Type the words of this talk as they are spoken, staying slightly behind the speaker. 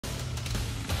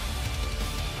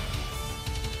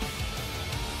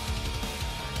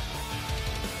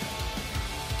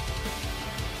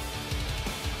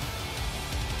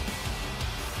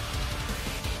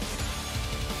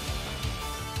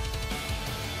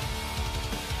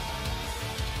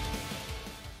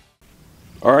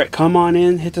Alright, come on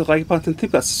in, hit the like button,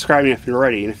 think about subscribing if you're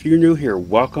ready, and if you're new here,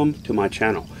 welcome to my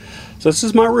channel. So this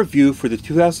is my review for the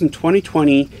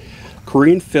 2020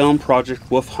 Korean film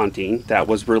Project Wolf Hunting that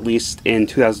was released in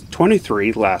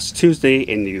 2023 last Tuesday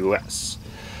in the US.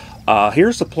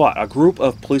 Here's the plot. A group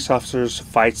of police officers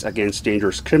fights against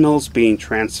dangerous criminals being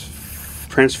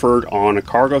transferred on a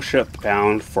cargo ship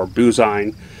bound for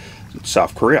Busan,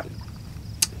 South Korea.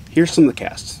 Here's some of the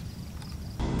cast.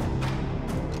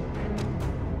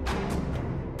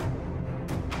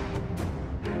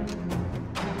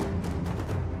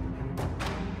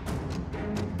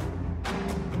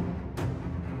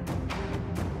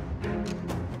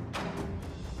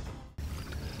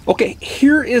 Okay,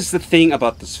 here is the thing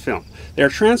about this film. They're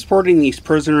transporting these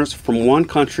prisoners from one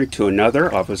country to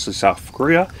another, obviously South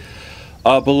Korea,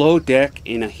 below deck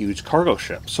in a huge cargo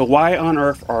ship. So why on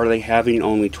earth are they having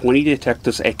only 20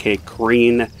 detectives, aka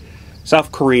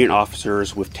South Korean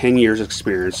officers with 10 years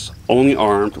experience, only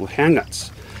armed with handguns?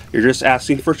 You're just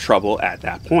asking for trouble at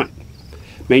that point.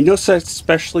 Made no sense,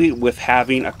 especially with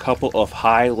having a couple of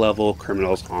high-level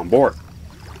criminals on board.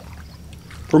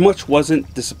 Pretty much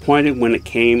wasn't disappointed when it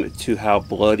came to how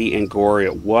bloody and gory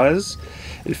it was.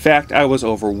 In fact, I was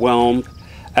overwhelmed,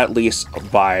 at least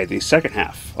by the second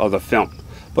half of the film.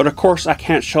 But of course, I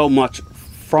can't show much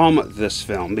from this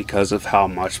film because of how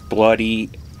much blood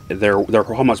there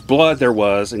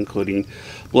was, including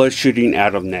blood shooting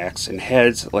out of necks and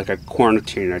heads like a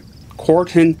Quentin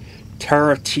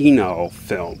Tarantino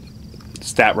film.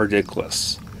 It's that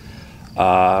ridiculous.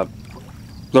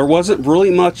 There wasn't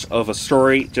really much of a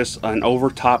story, just an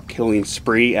over-top killing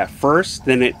spree at first,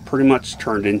 then it pretty much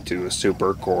turned into a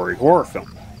super gory horror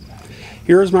film.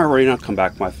 Here's my rating, I'll come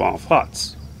back to my final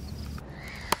thoughts.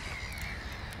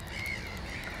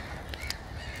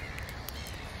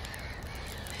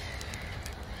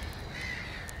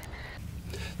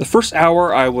 The first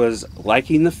hour I was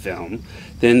liking the film,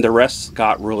 then the rest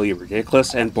got really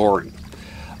ridiculous and boring.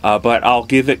 But I'll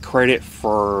give it credit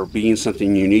for being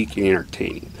something unique and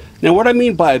entertaining. Now, what I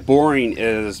mean by boring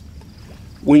is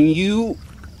when you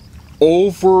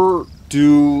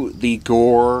overdo the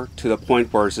gore to the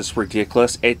point where it's just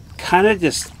ridiculous, it kind of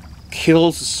just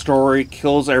kills the story,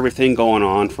 kills everything going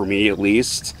on, for me at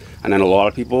least, and then a lot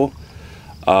of people.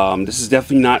 This is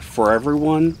definitely not for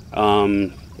everyone.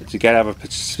 You gotta have a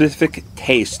specific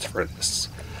taste for this.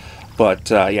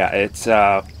 But yeah, it's...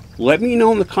 let me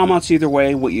know in the comments either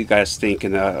way what you guys think,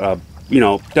 in the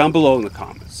down below in the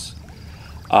comments.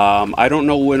 I don't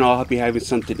know when I'll be having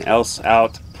something else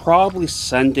out. Probably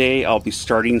Sunday I'll be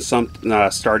starting something.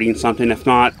 If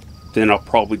not, then I'll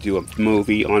probably do a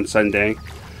movie on Sunday.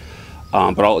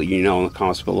 But I'll let you know in the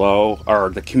comments below, or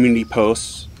the community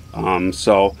posts.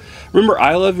 So remember,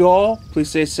 I love you all. Please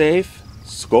stay safe.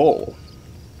 Skål.